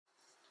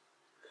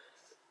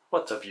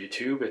What's up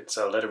YouTube? It's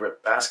Letter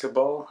Rip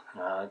Basketball.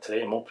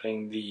 Today I'm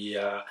opening the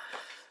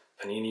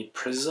Panini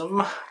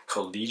Prizm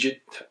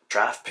Collegiate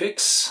Draft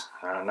Picks.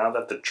 Now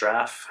that the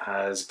draft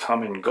has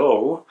come and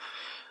go,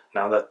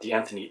 now that the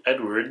Anthony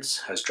Edwards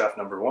has draft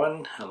number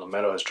 1 and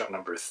LaMelo has draft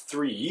number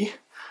 3,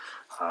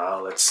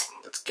 let's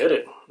get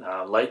it.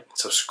 Like,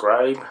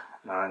 subscribe,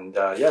 and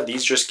yeah,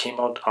 these just came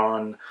out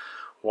on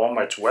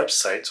Walmart's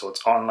website, so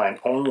it's online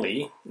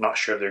only. Not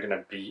sure if they're going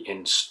to be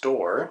in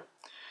store.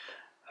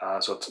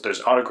 So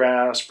there's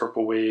autographs,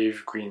 purple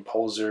wave, green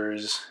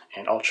pulsars,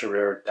 and ultra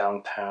rare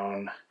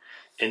downtown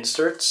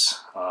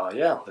inserts.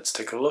 Yeah, let's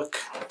take a look.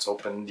 Let's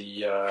open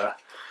the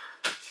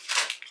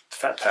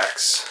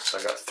Fatpacks. So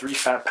I got 3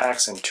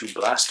 Fatpacks and 2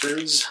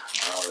 blasters.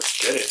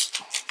 Let's get it.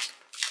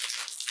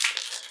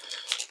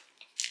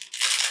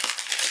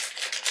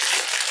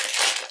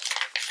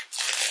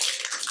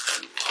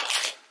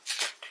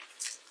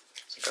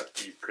 So I got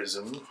the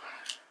Prizm.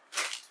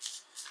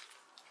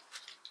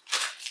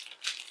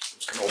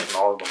 I'm going to open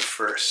all of them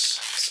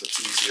first, so it's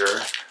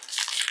easier.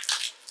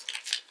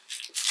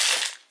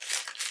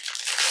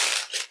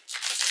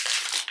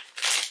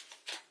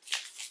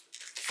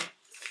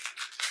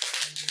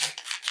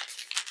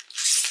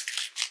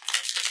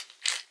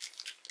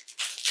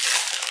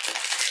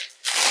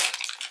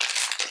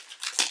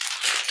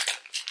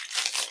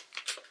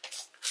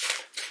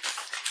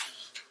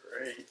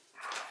 Right.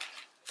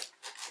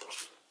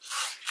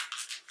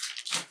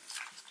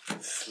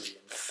 3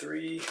 and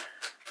 3.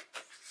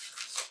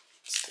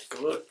 Take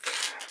a look.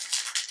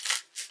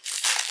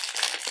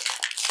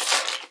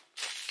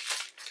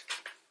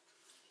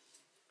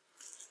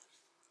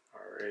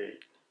 Alright.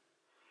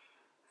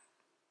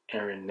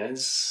 Aaron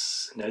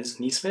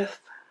Nesmith.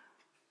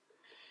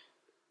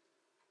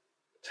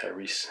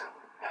 Tyrese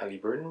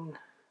Halliburton.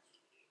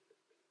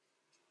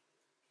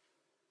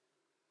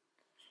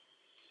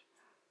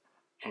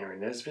 Aaron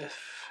Nesmith.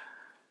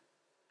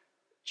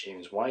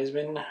 James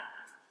Wiseman.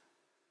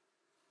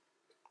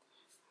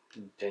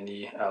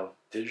 Denny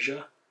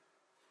Avdija.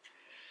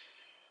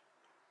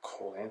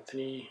 Cole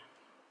Anthony.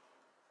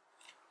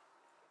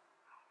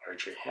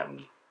 RJ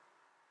Hampton.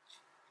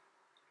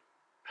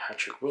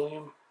 Patrick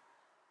William.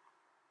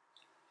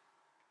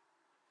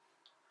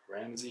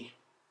 Ramsey.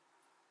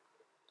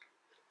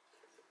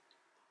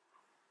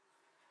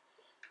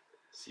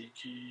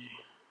 Zeke.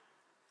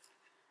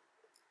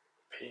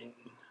 Payne.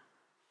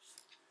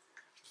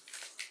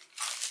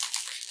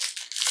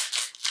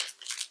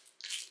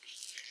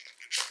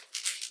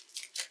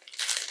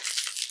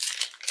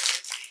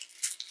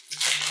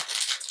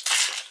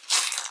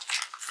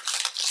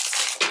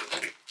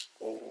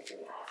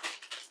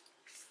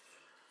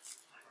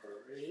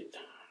 Alright,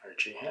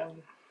 RJ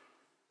Hampton,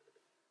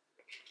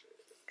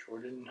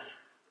 Jordan,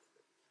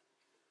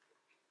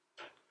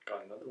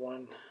 got another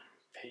one,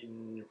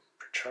 Peyton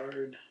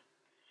Pritchard,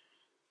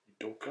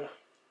 Udoka,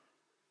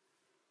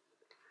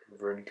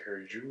 Vernon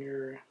Carey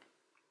Jr.,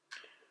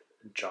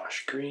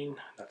 Josh Green,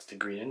 that's the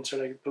green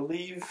insert I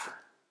believe,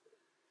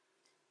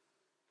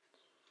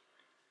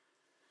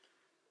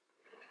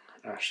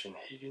 Ashton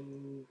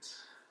Higgins,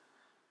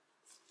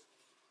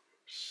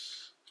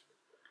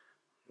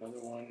 another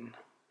one,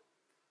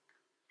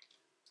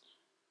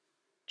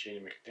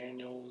 Jaden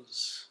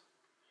McDaniels,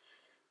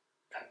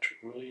 Patrick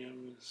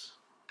Williams,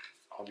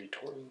 Obi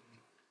Toppin,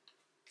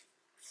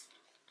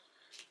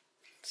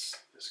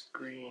 this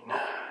green,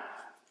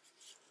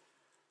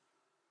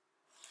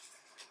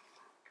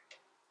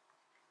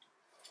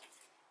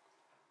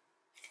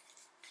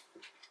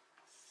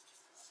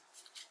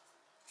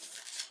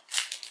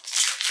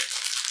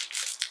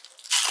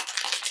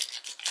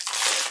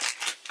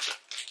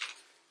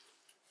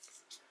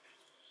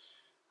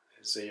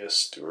 Isaiah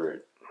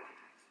Stewart,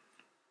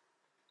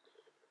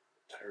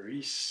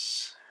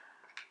 Tyrese,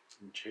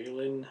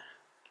 Jalen,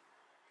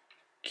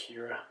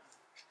 Kira.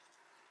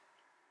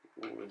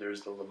 Ooh,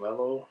 there's the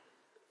LaMelo,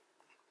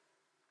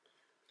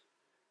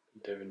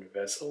 Devin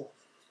Vessel,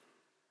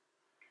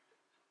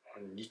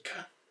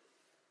 Onika,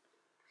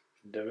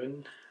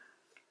 Devin,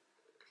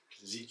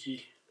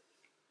 Zeke,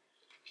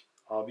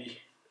 Obi,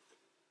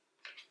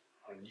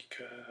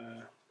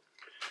 Onika,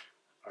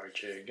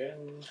 RJ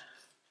again.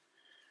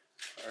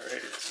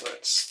 Alright, so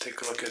let's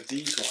take a look at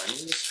these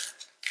ones.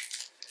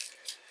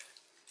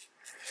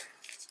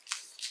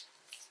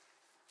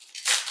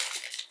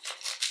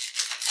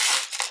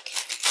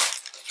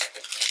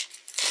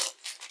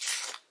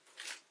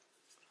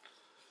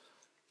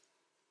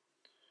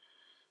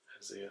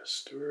 Isaiah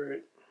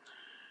Stewart,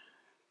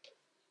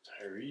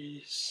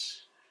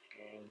 Tyrese,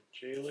 and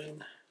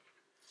Jalen.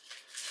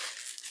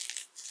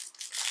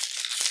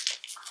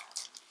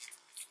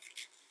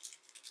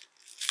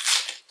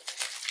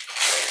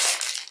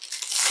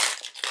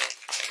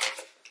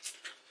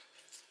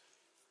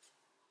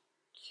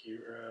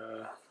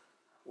 Kira,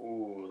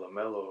 ooh,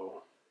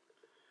 LaMelo,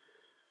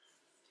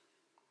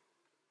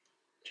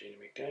 Jaden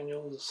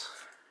McDaniels,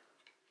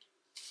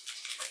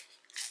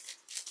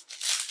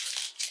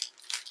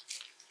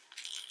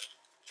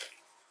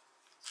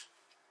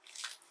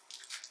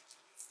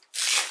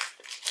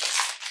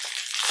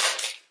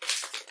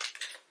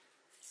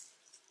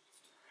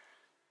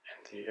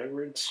 Anthony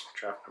Edwards,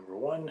 draft number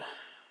 1.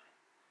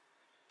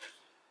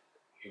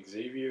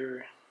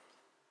 Xavier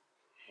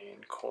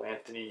and Cole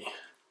Anthony.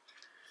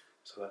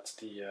 So that's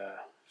the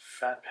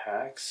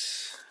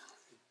Fatpacks.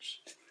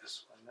 Just take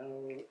this one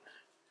out.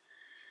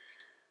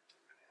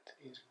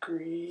 Anthony's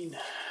green.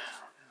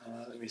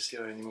 Let me see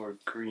if I have any more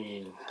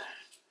green.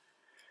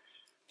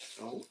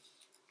 Nope.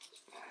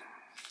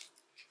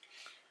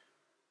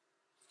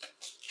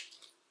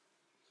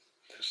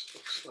 This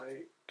looks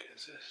like,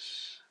 is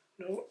this?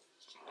 Nope.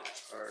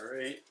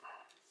 Alright.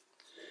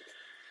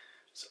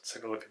 So let's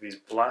take a look at these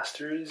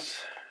blasters.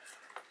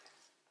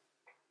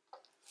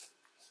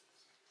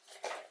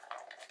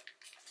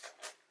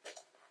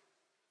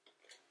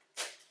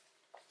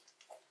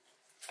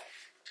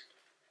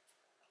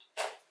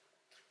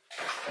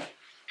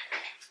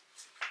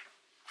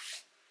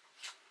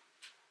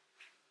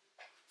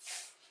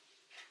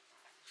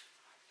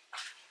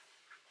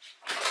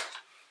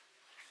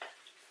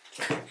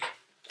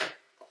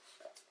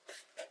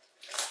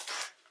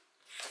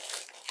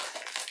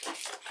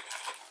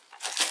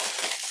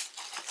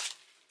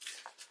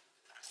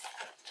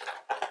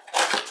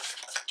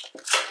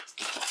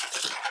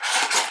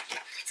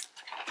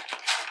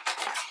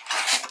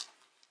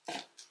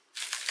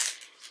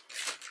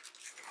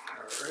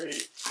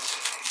 Alright.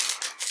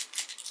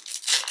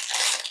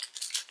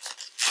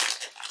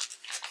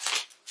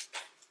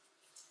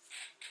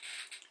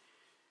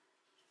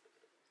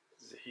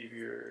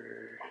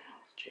 Xavier,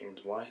 James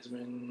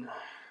Wiseman,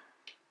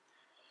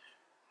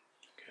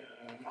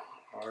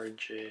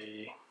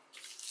 RJ,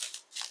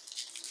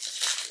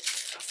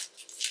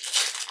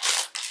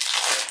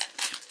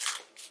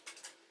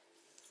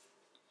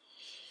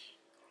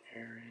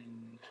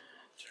 Aaron,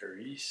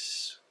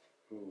 Therese,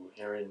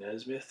 Aaron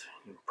Nesmith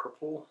in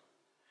purple,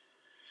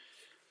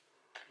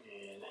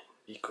 and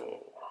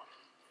Nico.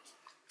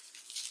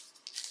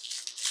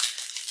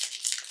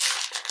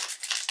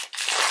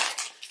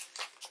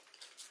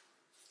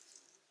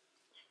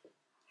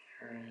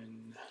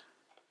 Aaron,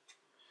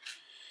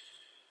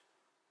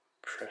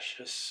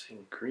 Precious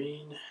in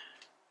green,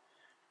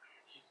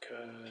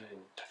 Nika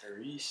and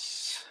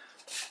Tyrese.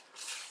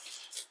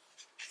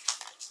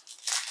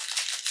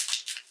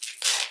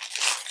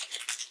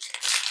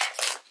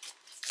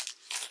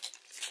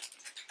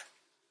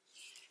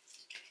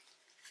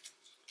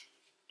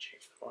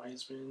 James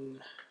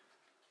Wiseman,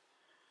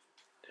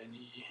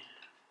 Denny,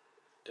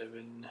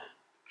 Devin,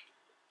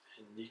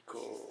 and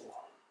Nico.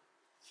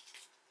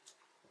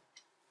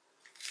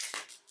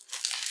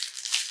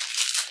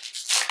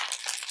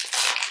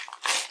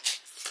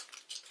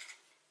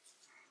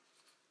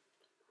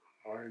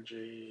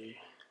 RJ,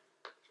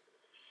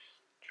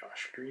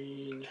 Josh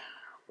Green,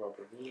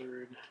 Robert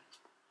Willard,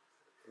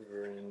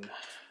 Vernon,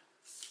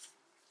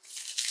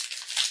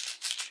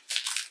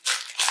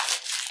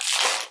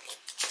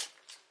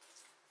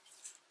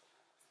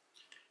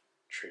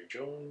 Trey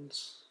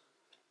Jones,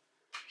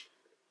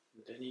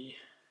 Denny,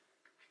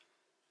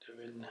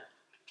 Devin,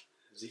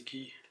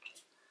 Zeke,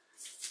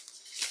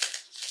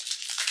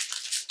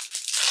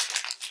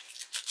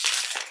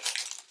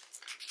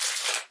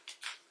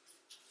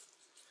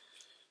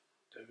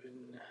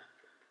 Devin,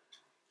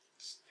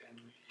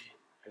 Stanley,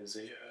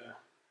 Isaiah,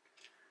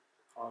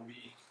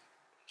 Hobby.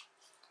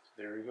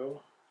 There we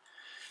go.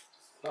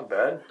 Not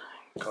bad.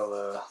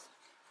 Call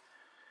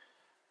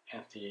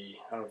Anthony.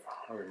 I don't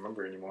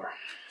remember anymore.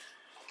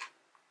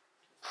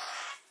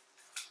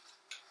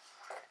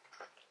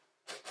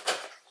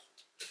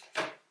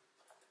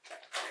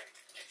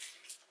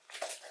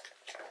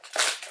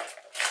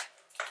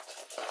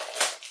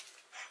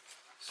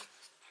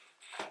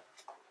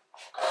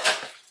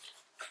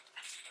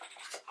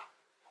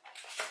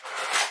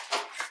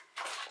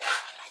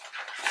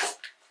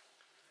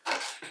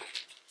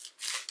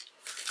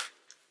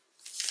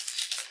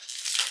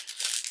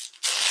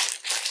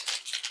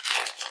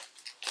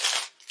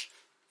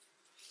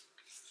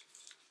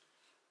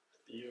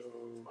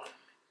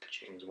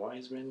 James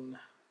Wiseman.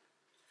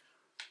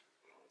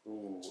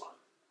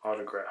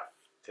 Autograph.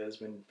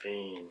 Desmond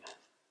Bain.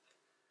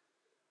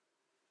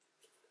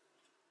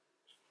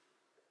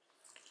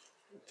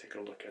 Take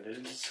a look at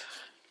his.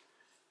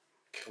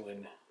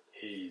 Killian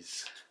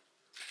Hayes.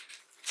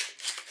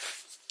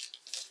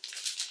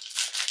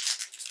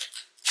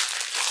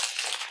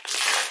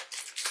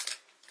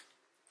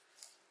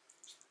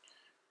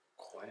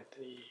 Cole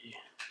Anthony.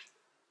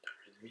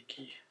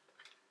 Mickey.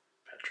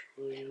 Patrick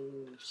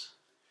Williams.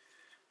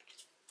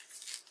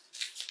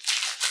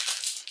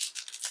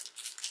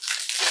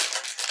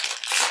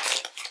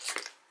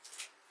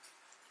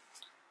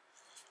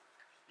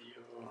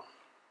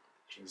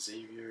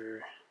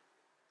 Xavier,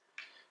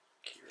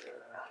 Kira,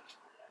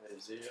 and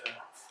Isaiah.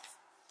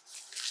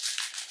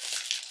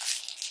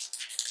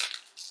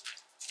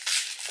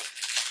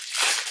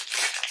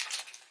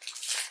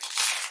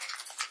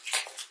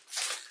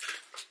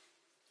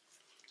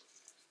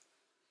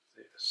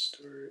 Isaiah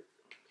Stewart.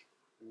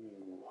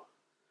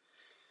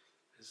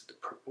 This is the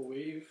purple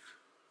wave.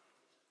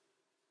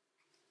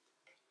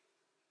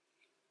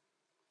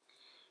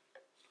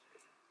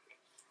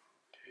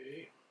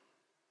 Okay.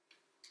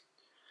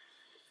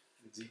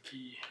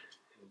 Ziki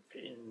and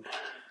Payton.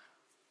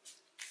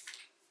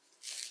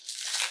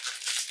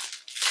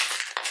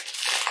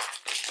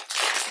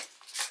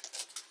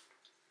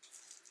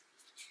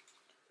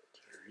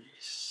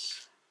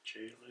 Therese,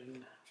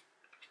 Jalen,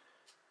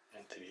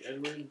 Anthony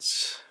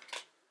Edwards,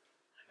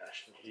 and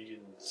Ashton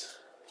Higgins.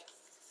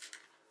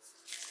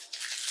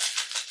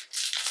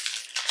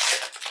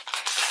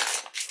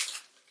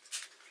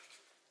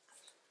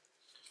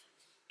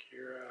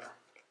 Kira,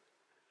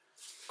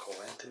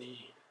 Cole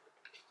Anthony,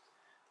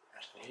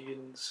 Ashton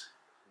Higgins,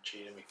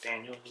 Jada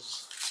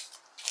McDaniels.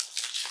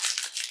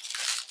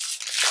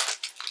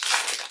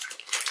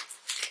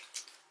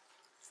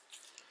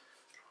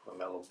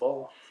 LaMelo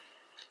Ball,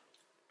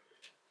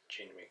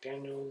 Jada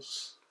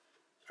McDaniels,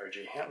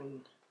 RJ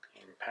Hampton,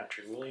 and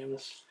Patrick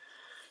Williams.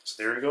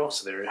 So there we go.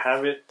 So there you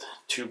have it.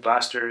 2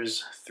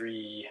 blasters,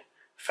 3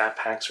 fat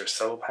packs or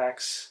sell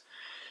packs.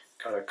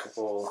 Got a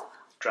couple.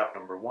 Draft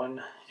number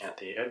 1,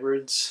 Anthony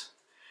Edwards.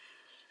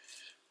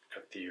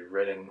 Got the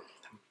red and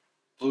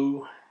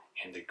blue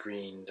and the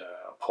green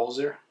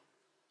Pulsar.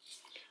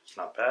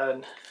 Not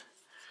bad.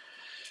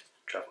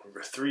 Draft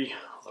number 3,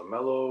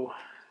 LaMelo,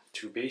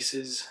 2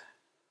 bases.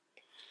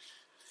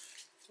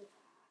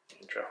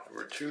 And draft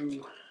number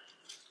 2,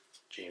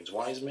 James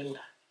Wiseman.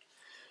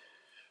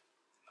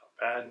 Not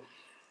bad.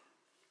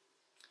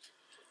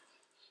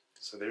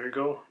 So there you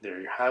go. There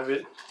you have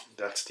it.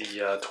 That's the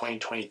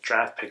 2020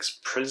 Draft Picks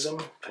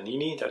Prizm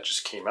Panini that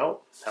just came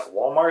out at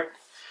Walmart.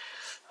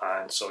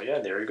 And so yeah,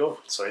 there you go.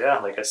 So yeah,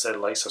 like I said,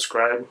 like,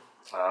 subscribe,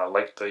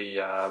 like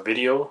the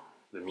video.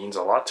 It means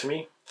a lot to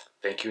me.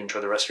 Thank you. Enjoy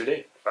the rest of your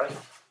day. Bye.